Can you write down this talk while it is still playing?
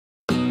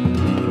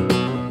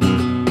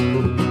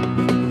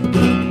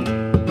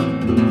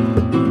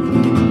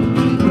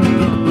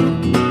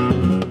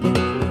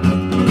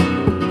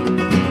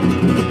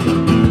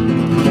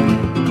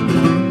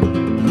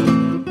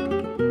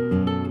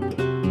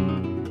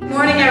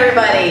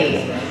everybody,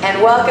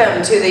 and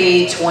welcome to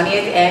the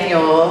 20th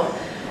annual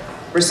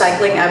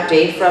recycling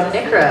update from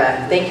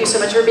NCRA. Thank you so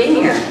much for being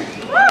here.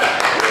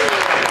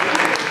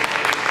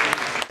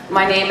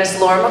 My name is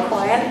Laura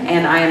McQuoyan,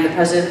 and I am the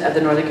president of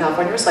the Northern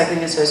California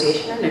Recycling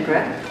Association of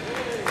NCRA.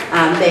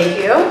 Thank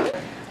you.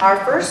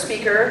 Our first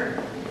speaker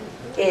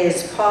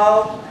is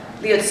Paul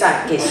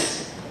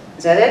Liotsakis.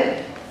 Is that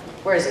it?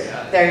 Where is it?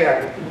 There you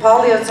are.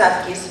 Paul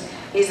Liotsakis.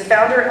 He's the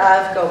founder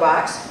of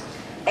GoBox.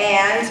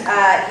 And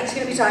he's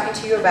going to be talking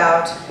to you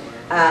about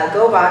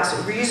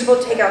GoBox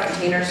reusable takeout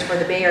containers for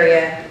the Bay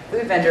Area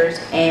food vendors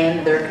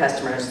and their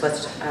customers.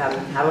 Let's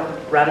have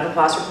a round of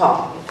applause for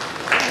Paul.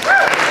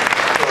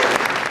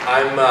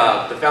 I'm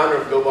the founder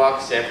of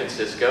GoBox San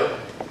Francisco,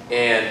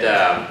 and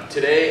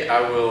today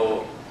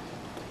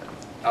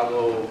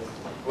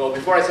well,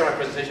 before I start my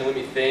presentation, let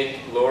me thank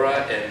Laura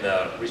and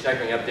the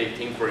Recycling Update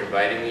team for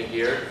inviting me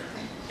here.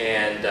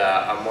 And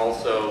I'm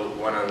also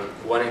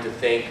wanting to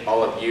thank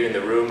all of you in the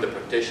room, the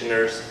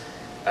practitioners,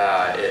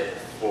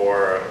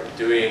 for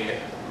doing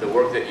the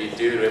work that you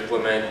do to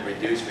implement,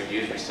 reduce,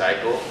 reuse,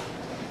 recycle.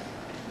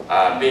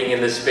 Being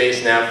in this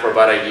space now for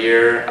about a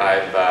year,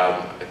 I've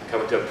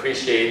come to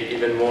appreciate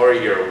even more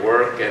your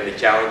work and the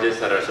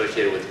challenges that are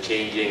associated with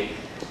changing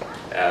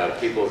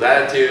people's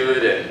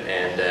attitude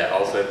and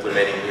also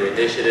implementing new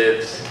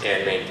initiatives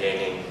and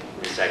maintaining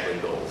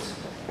recycling goals.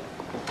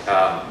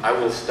 I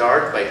will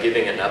start by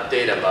giving an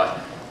update about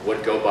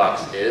what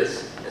GoBox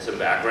is and some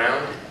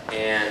background,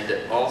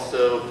 and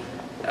also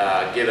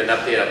give an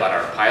update about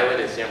our pilot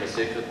in San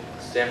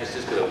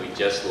Francisco that we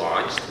just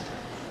launched,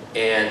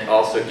 and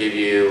also give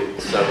you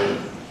some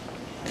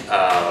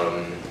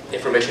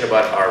information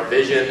about our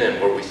vision and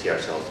where we see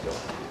ourselves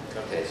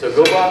going. Okay, so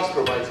GoBox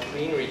provides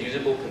clean,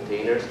 reusable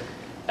containers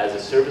as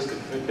a service to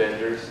food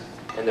vendors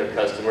and their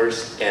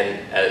customers, and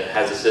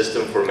has a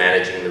system for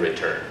managing the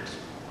returns.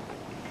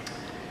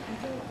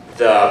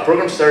 The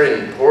program started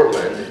in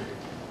Portland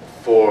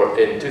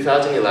in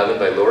 2011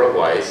 by Laura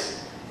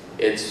Weiss.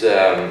 It's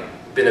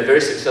been a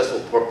very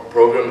successful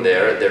program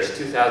there. There's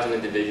 2,000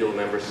 individual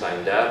members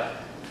signed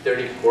up,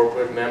 30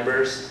 corporate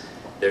members,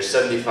 there's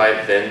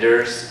 75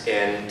 vendors,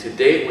 and to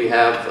date we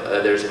have,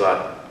 there's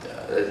about,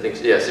 I think,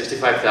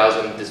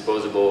 65,000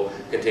 disposable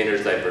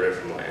containers diverted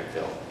from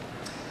landfill.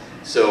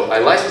 So I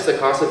licensed the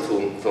concept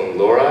from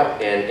Laura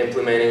and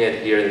implementing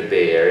it here in the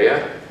Bay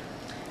Area.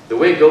 The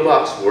way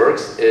GoBox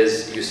works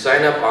is you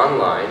sign up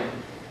online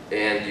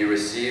and you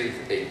receive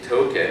a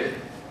token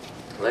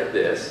like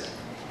this.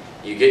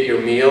 You get your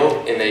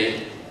meal in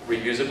a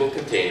reusable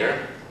container.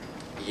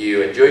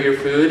 You enjoy your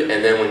food,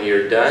 and then when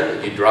you're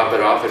done, you drop it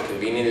off at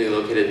conveniently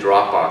located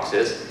drop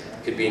boxes.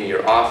 It could be in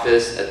your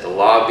office, at the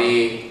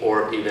lobby,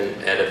 or even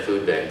at a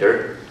food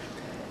vendor.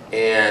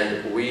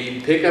 And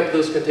we pick up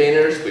those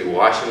containers, we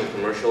wash them in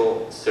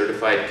commercial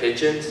certified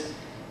kitchens,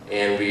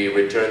 and we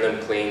return them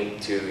clean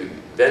to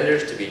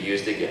vendors to be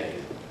used again.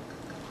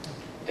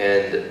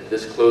 And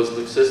this closed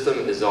loop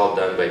system is all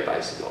done by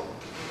bicycle.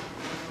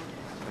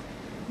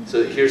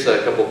 So here's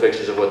a couple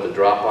pictures of what the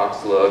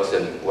Dropbox looks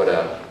and what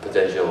a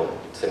potential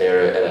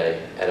scenario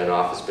at an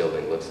office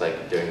building looks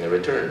like during the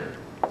return.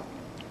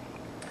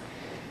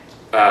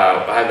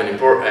 I have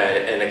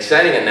an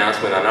exciting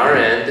announcement on our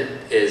end,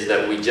 is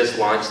that we just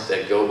launched the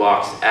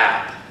GoBox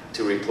app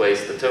to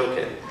replace the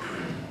token.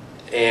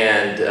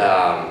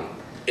 And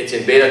it's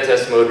in beta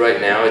test mode right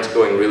now. It's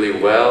going really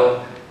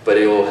well, but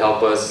it will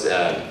help us,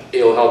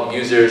 it will help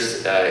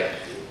users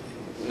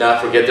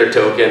not forget their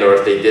token, or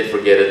if they did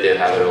forget it, they'll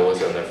have it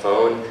always on their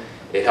phone.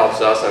 It helps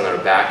us on our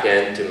back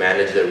end to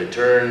manage the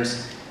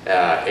returns.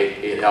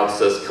 It helps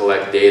us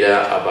collect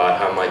data about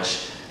how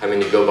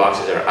many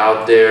GoBoxes are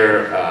out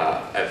there,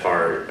 if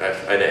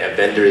a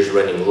vendor is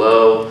running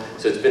low.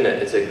 So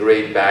it's a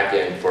great back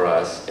end for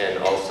us, and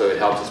also it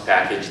helps us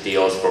package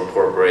deals for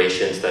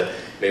corporations that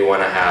may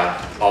want to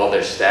have all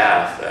their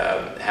staff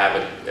have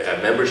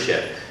a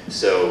membership.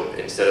 So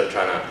instead of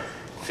trying to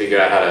figure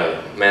out how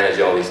to manage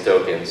all these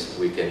tokens,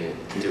 we can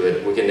do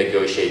it. We can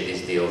negotiate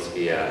these deals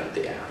via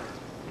the app.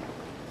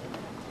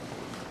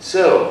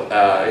 So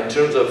in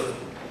terms of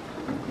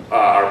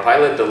our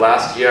pilot, the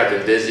last year I've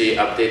been busy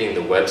updating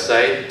the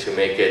website to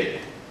make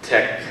it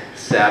tech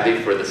savvy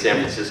for the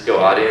San Francisco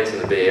audience and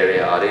the Bay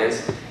Area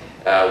audience.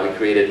 We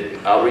created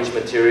outreach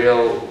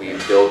material, we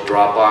built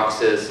drop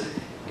boxes,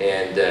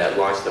 and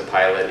launched the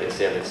pilot in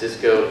San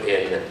Francisco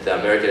in the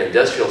American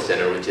Industrial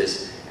Center, which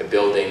is a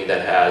building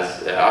that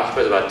has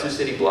occupies about 2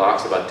 city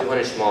blocks, about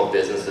 200 small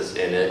businesses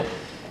in it,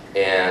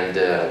 and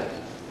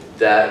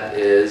that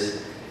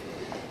is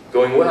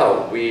going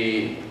well.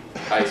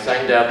 I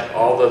signed up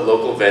all the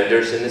local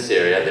vendors in this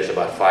area. There's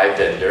about 5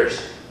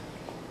 vendors,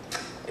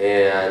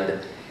 and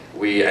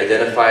we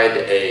identified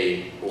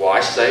a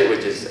wash site,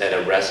 which is at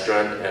a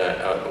restaurant,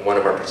 one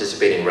of our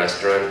participating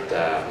restaurant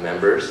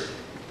members,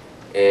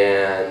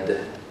 and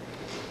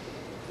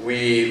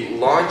we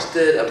launched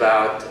it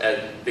about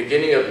at the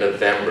beginning of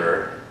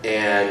November.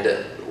 And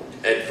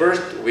at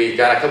first we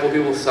got a couple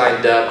people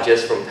signed up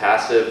just from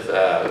passive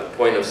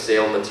point of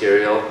sale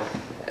material,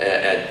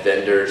 at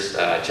vendors'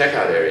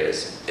 checkout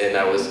areas. And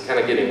I was kind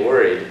of getting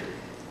worried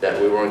that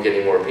we weren't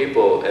getting more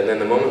people. And then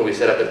the moment we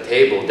set up a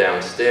table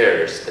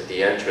downstairs at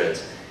the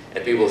entrance,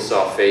 and people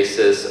saw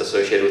faces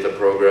associated with the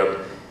program,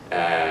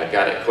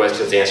 got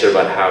questions answered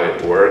about how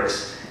it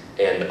works,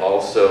 and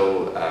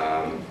also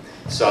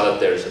saw that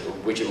there's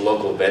which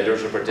local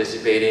vendors are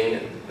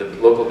participating. The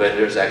local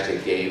vendors actually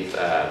gave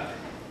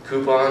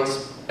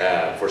coupons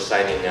for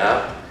signing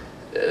up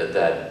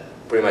that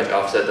pretty much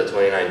offset the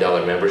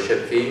 $29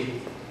 membership fee.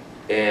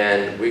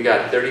 And we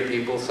got 30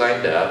 people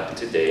signed up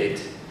to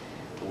date.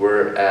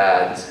 We're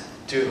at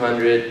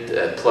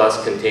 200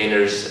 plus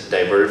containers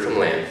diverted from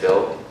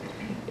landfill.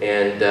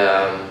 And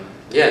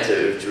yeah, it's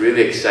a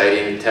really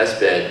exciting test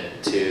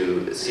bed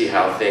to see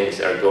how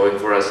things are going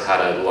for us, how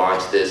to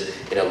launch this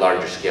in a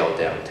larger scale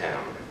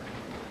downtown.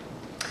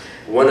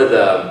 One of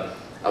the,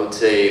 I would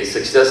say,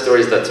 success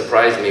stories that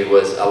surprised me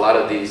was a lot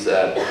of these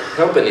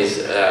companies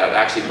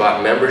actually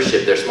bought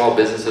membership. They're small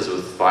businesses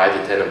with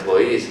 5 to 10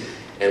 employees,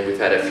 and we've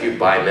had a few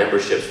buy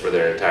memberships for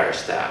their entire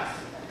staff.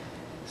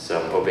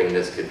 So I'm hoping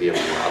this could be a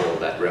model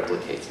that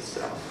replicates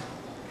itself.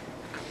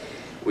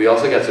 We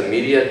also got some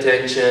media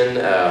attention,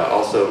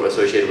 also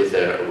associated with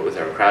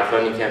our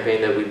crowdfunding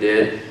campaign that we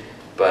did,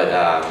 but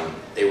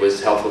it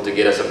was helpful to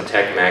get us some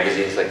tech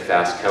magazines like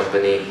Fast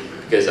Company,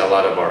 because a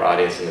lot of our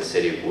audience in the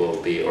city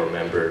will be, or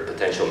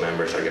potential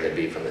members are going to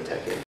be from the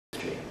tech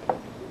industry.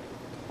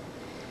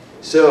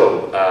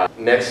 So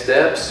next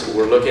steps,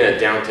 we're looking at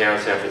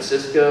downtown San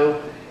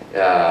Francisco.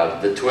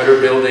 The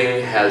Twitter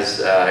building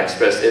has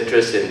expressed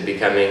interest in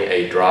becoming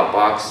a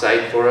Dropbox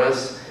site for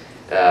us.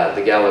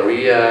 The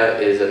Galleria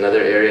is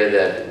another area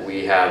that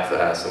we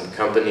have some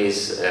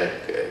companies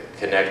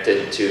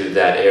connected to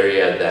that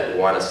area that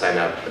want to sign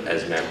up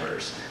as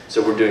members.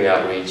 So we're doing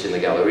outreach in the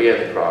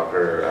Galleria, in the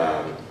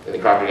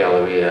Crocker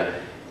Galleria,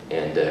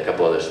 and a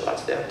couple other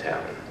spots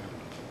downtown.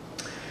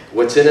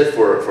 What's in it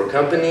for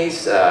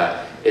companies?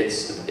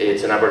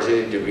 It's an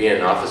opportunity to be in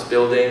an office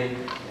building,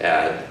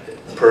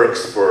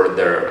 perks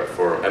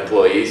for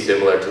employees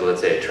similar to,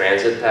 let's say, a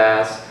transit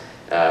pass,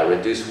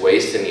 reduce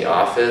waste in the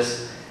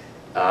office,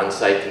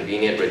 on-site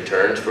convenient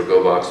returns for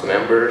GoBox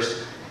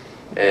members,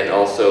 and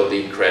also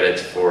the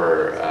credits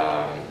for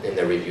in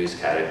the reuse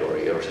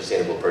category or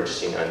sustainable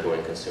purchasing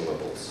ongoing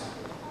consumables.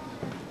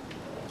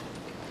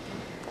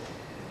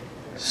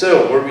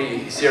 So where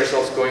we see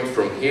ourselves going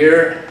from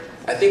here,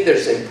 I think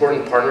there's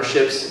important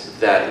partnerships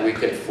that we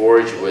can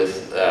forge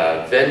with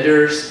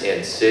vendors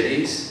and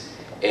cities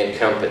and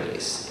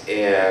companies.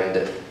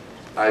 And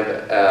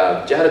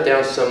I've jotted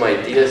down some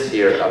ideas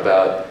here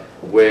about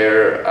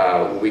where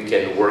we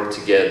can work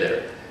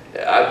together.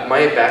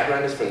 My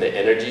background is from the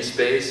energy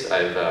space.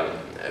 I'm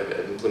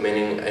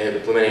implementing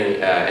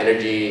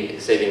energy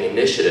saving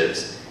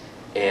initiatives,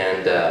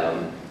 and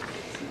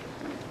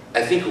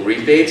I think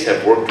rebates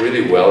have worked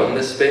really well in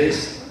this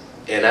space,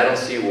 and I don't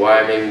see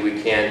why maybe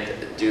we can't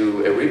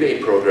do a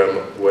rebate program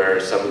where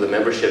some of the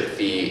membership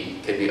fee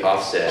can be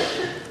offset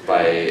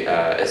by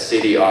a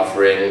city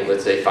offering,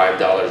 let's say,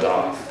 $5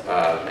 off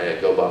a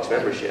GoBox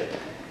membership.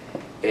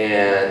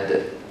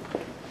 And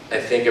I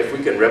think if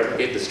we can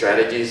replicate the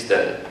strategies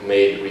that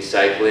made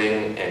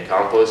recycling and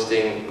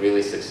composting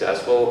really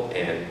successful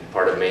and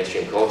part of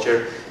mainstream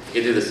culture, if we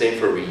could do the same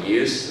for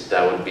reuse,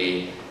 that would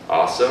be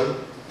awesome.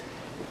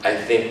 I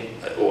think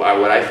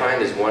what I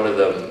find is one of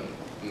the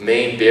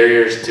main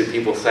barriers to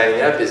people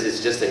signing up is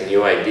it's just a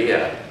new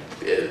idea.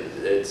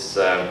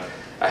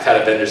 I've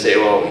had a vendor say,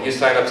 well, you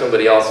sign up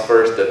somebody else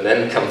first and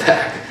then come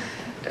back.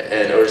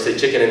 Or it's a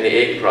chicken and the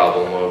egg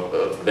problem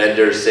of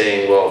vendors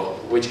saying, well,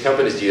 which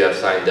companies do you have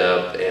signed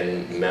up,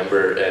 and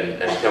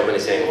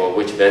companies saying, well,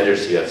 which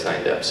vendors do you have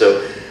signed up?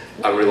 So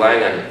I'm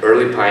relying on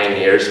early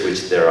pioneers,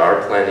 which there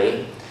are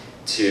plenty,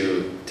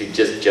 to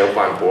just jump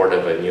on board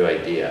of a new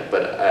idea.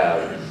 But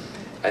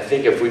I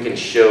think if we can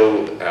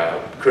show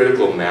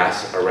critical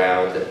mass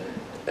around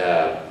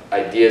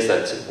ideas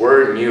that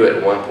were new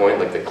at one point,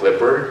 like the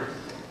Clipper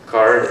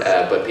card,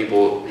 but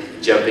people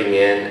jumping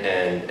in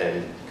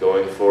and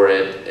going for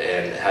it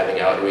and having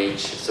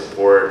outreach,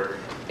 support,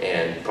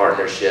 and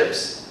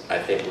partnerships, I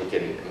think we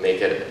can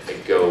make it a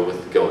go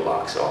with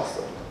GoBox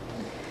also.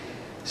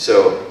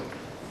 So,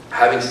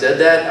 having said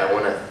that, I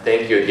want to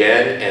thank you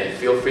again, and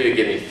feel free to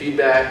give me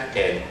feedback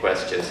and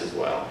questions as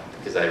well,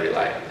 because I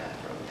rely on that.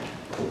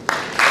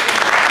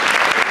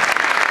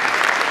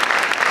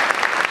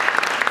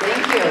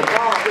 Thank you.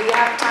 Well, we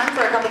have time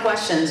for a couple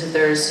questions. If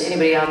there's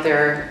anybody out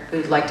there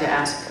who'd like to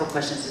ask a couple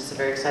questions, it's a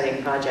very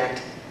exciting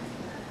project.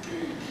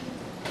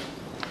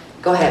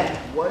 Go ahead.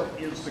 What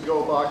is the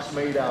GoBox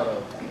made out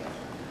of?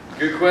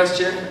 Good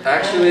question.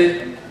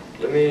 Actually,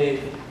 let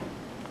me.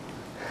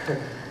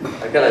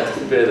 I gotta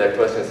anticipate that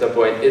question at some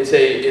point. It's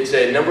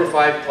a number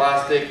 5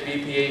 plastic,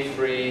 BPA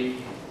free,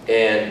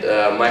 and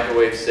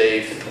microwave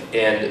safe.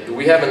 And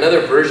we have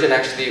another version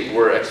actually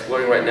we're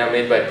exploring right now,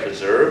 made by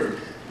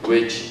Preserve,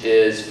 which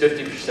is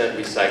 50%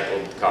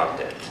 recycled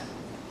content.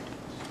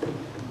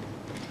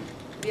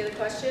 Any other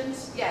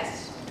questions?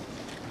 Yes.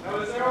 Now,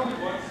 is there only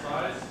one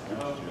size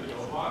of the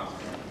GoBox?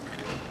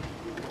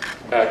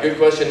 Good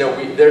question. No,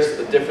 there's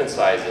different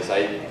sizes.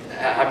 I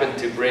happen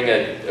to bring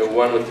a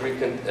one with 3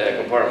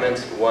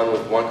 compartments, one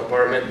with 1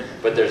 compartment,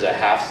 but there's a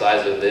half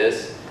size of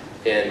this,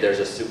 and there's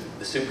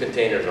the soup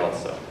containers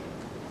also.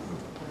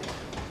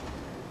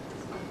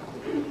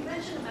 You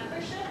mentioned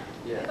membership.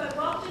 Yeah. If I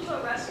walked into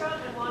a restaurant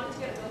and wanted to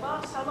get a meal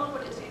box, how long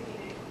would it take me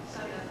to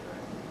sign up for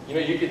it? You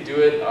know, you could do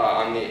it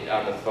on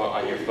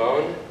your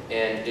phone,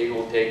 and it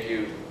will take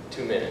you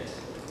 2 minutes.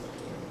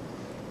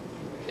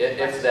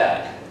 If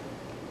that.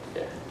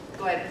 Yeah.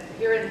 Go ahead,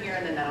 here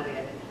and then that'll be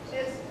it.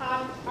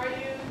 Are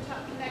you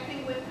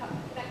connecting with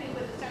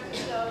the San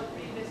Francisco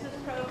Green Business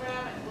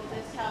Program, and will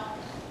this help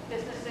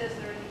businesses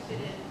that are interested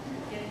in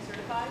getting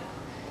certified?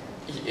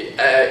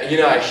 You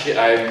know,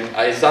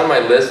 it's on my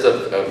list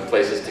of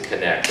places to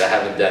connect. I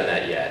haven't done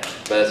that yet,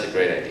 but that's a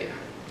great idea.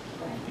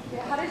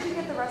 Yeah, how did you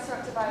get the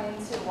restaurant to buy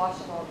into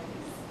Washable?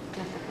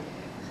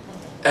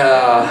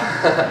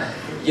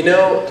 You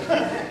know,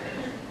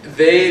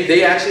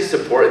 they actually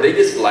support. They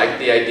just liked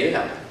the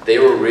idea. They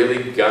were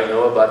really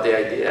gung-ho about the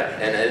idea,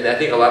 and I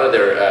think a lot of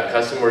their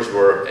customers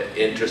were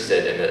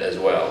interested in it as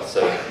well.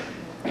 So,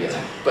 yeah.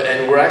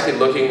 And we're actually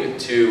looking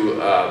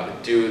to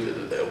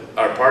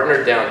our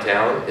partner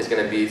downtown is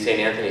going to be St.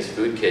 Anthony's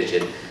Soup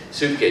Kitchen,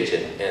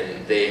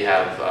 and they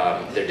have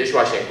their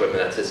dishwashing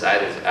equipment that sits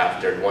idle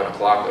after 1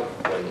 o'clock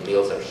when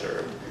meals are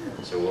served.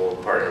 So we'll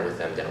partner with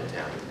them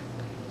downtown.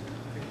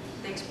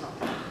 Thanks, Paul.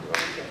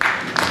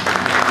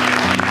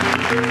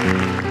 You're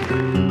welcome.